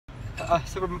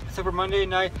Super Monday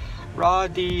Night Raw.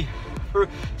 The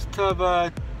first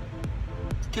of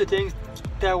two things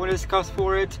that I want to discuss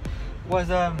for it was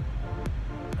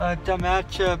the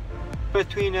match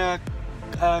between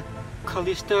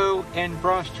Kalisto and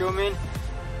Braun Strowman.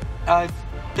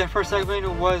 The first segment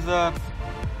was Braun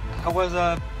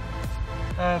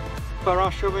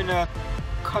Strowman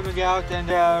coming out and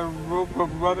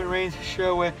Roman Reigns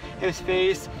show his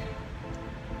face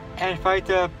and fight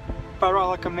Braun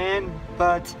like a man,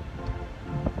 but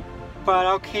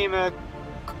out came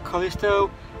Kalisto,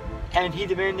 and he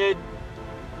demanded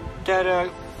that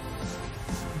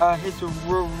his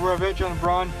revenge on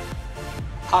Braun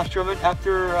Strowman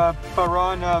after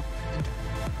Braun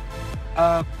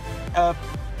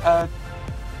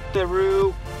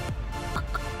threw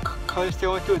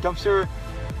Kalisto into a dumpster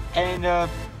and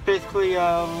basically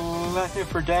left him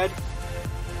for dead.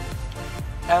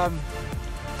 And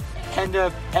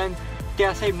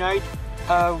that same night,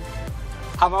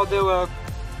 although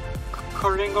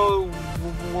Kurt Angle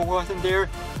wasn't there,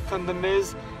 some of the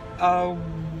Miz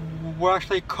were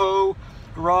actually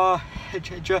co-Raw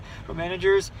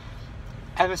managers,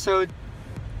 and so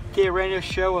they ran a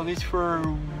show at least for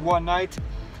one night,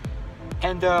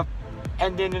 and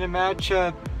then in a match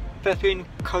between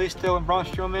Kalisto and Braun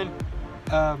Strowman,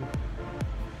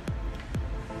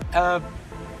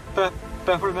 but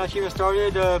before the match even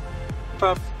started,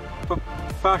 Braun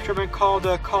Strowman called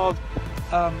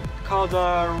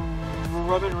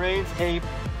Roman Reigns a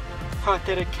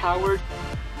pathetic coward,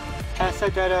 and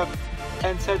said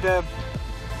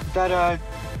that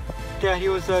he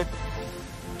was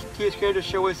scared to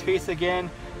show his face again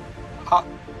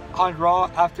on Raw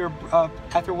after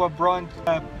what Braun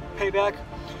payback.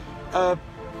 But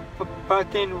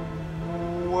then,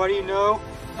 what do you know?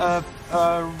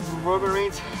 Roman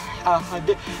Reigns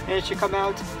managed to come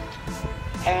out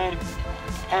and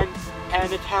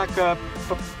attack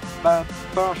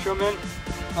Braun Strowman,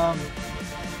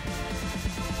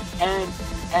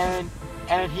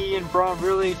 and he and Braun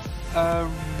really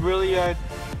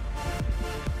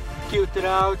cute it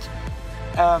out,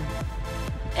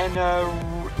 and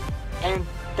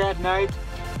that night,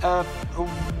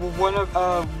 one of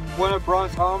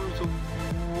Braun's arms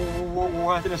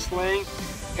was in a sling,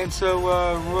 and so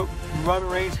Roman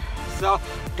Reigns saw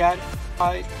that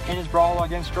in his brawl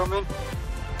against Strowman,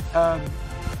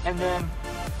 and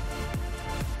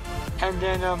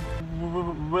then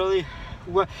really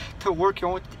went to work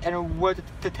and went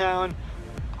to town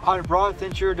on Braun's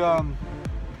injured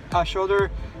shoulder,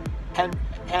 and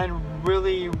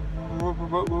really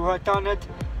worked on it,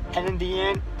 and in the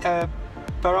end,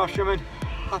 Braun Strowman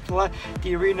had to let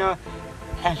the arena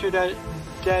and show that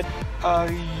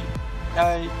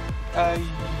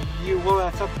you will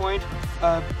at some point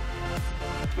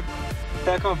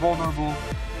become vulnerable.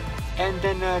 And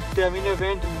then the main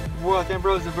event was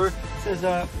Ambrose versus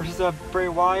Bray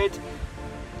Wyatt,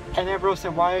 and Ambrose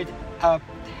and Wyatt have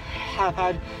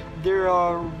had their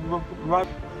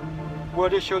where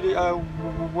they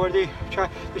try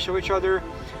to show each other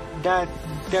that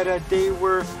they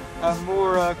were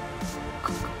more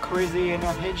crazy and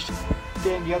unhinged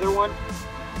than the other one,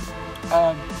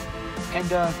 and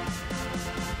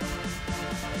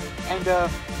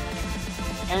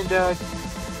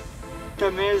The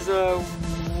Miz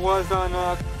was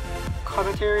on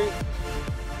commentary,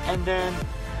 and then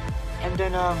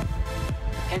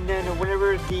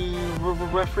whenever the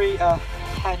referee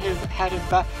had his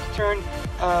back turned,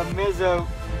 Miz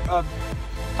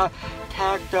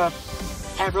tagged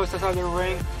Ambrose outside the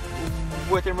ring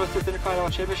with Ambrose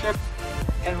Intercontinental Championship,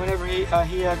 and whenever he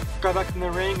got back in the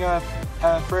ring,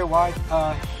 Bray Wyatt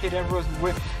hit Ambrose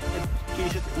with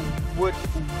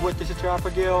the Sister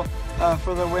Abigail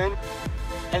for the win,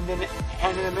 and then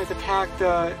Miz attacked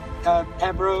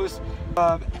Ambrose.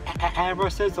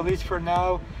 Ambrose says, at least for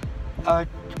now,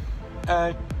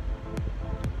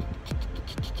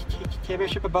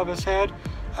 championship above his head,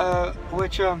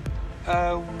 which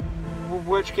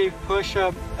gave push,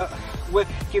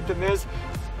 gave the Miz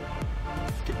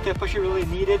the push he really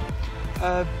needed,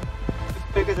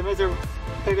 because the Miz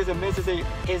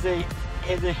is a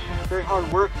very hard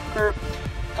worker,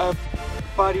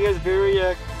 but he is very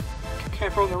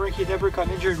careful in the ring. He never got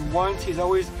injured once. He's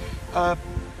always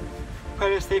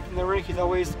pretty safe in the ring. He's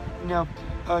always, try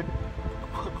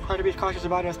to be as cautious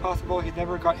about it as possible. He's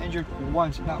never got injured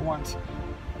once, not once.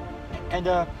 And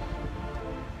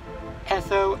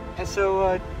so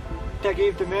that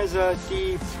gave the Miz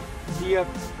the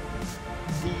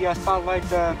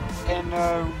spotlight and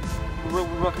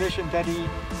recognition that he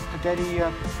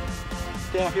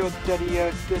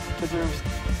deserves.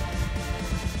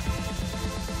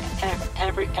 And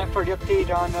and for the update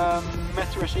on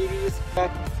Mr. Mercedes that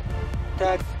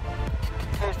tends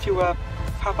to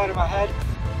pop out of my head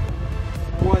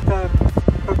was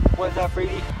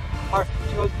Brady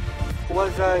Hartfield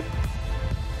was driving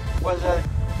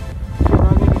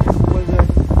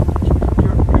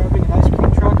an ice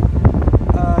cream truck,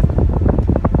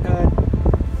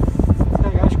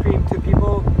 selling ice cream to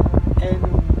people, and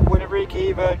whenever he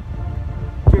gave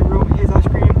Jerome his ice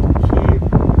cream,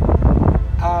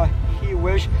 he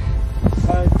wished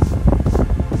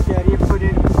that he put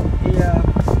in a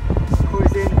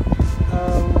poison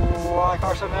like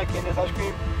arsenic in his ice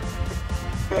cream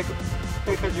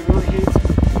because he really hates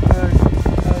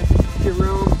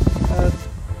Jerome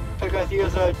because he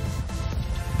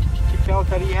felt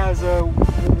that he has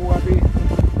what we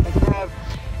have,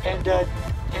 and that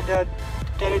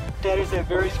is a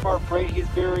very smart brain. He's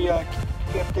very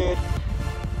gifted. He's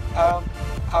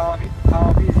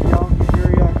young. He's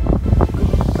very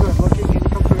good looking, and he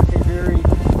comes from a very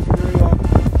privileged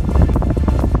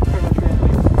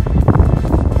family.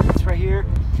 It's right here,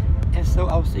 and so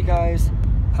I'll see you guys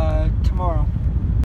tomorrow.